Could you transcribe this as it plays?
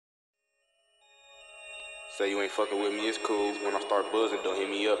Say you ain't fucking with me, it's cool. When I start buzzing, don't hit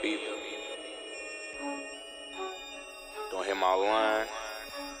me up either. Don't hit my line.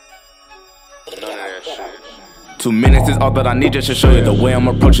 None of that shit. 2 minutes is all that I need just to show you the way I'm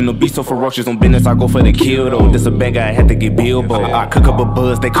approaching the beat so ferocious on business. I go for the kill though. This a bad guy, I had to get Bilbo. I cook up a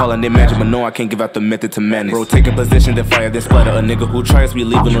buzz, they callin' it magic, but no, I can't give out the method to madness. Bro, taking position, then fire, then splatter. A nigga who tries, we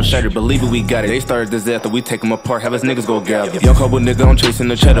leaving on shattered. Believe it, we got it. They started disaster, we take them apart, have us niggas go gather. Young couple nigga, I'm chasing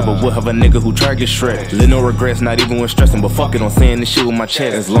the cheddar, but we'll have a nigga who try to get shredded. Live no regrets, not even when stressing, but fuck it, I'm saying this shit with my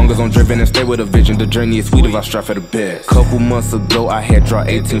chest. As long as I'm driven and stay with a vision, the journey is sweet if I strive for the best. Couple months ago, I had draw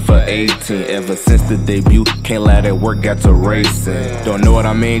 18 for 18. Ever since the debut, can't lie, that work got to racing. Don't know what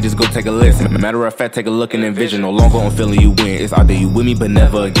I mean, just go take a listen. Matter of fact, take a look and envision. No longer I'm feeling you win. It's either you with me, but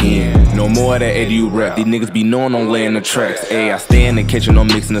never again. No more of that ADU rap. These niggas be knowing I'm laying the tracks. Ayy, I stay in the kitchen, I'm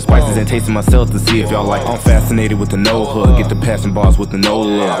mixing the spices and tasting myself to see if y'all like. I'm fascinated with the no hood. Get the passing bars with the no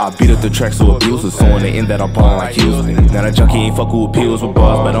love. I beat up the track so abusive, so on the end that I'm ballin' like Houston. Now that junkie ain't fuckin' with pills with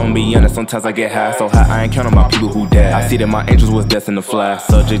bars, but I'm be honest, sometimes I get high so high I ain't counting my people who died. I see that my angels was destined to fly.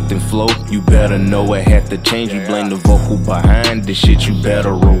 Subject and flow, you better know it had to change. You blame the vocal behind this shit, you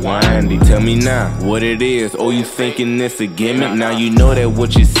better rewind it. Tell me now what it is. Oh, you thinking this a gimmick? Now you know that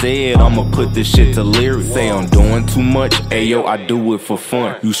what you said, I'ma put this shit to lyrics. Say I'm doing too much, ayo, I do it for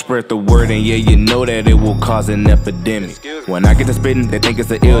fun. You spread the word and yeah, you know that it will cause an epidemic. When I get to spitting, they think it's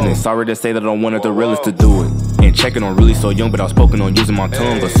an illness. Sorry to say that I'm one of the realest to do it. And checking on really so young, but I was spoken on using my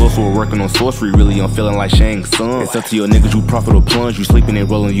tongue. But sorcerer working on sorcery, really I'm feeling like Shang Tsung. It's up to your niggas, you profit or plunge. You sleeping and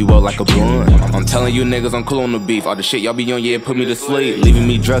rolling you up like a blunt. I'm telling you niggas, I'm cool on the beef. All the shit y'all be on, yeah, put me to sleep. Leaving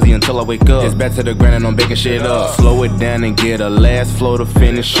me drowsy until I wake up. It's back to the grind and I'm baking shit up. Slow it down and get a last flow to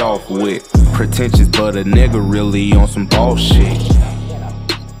finish off with. Pretentious, but a nigga really on some bullshit.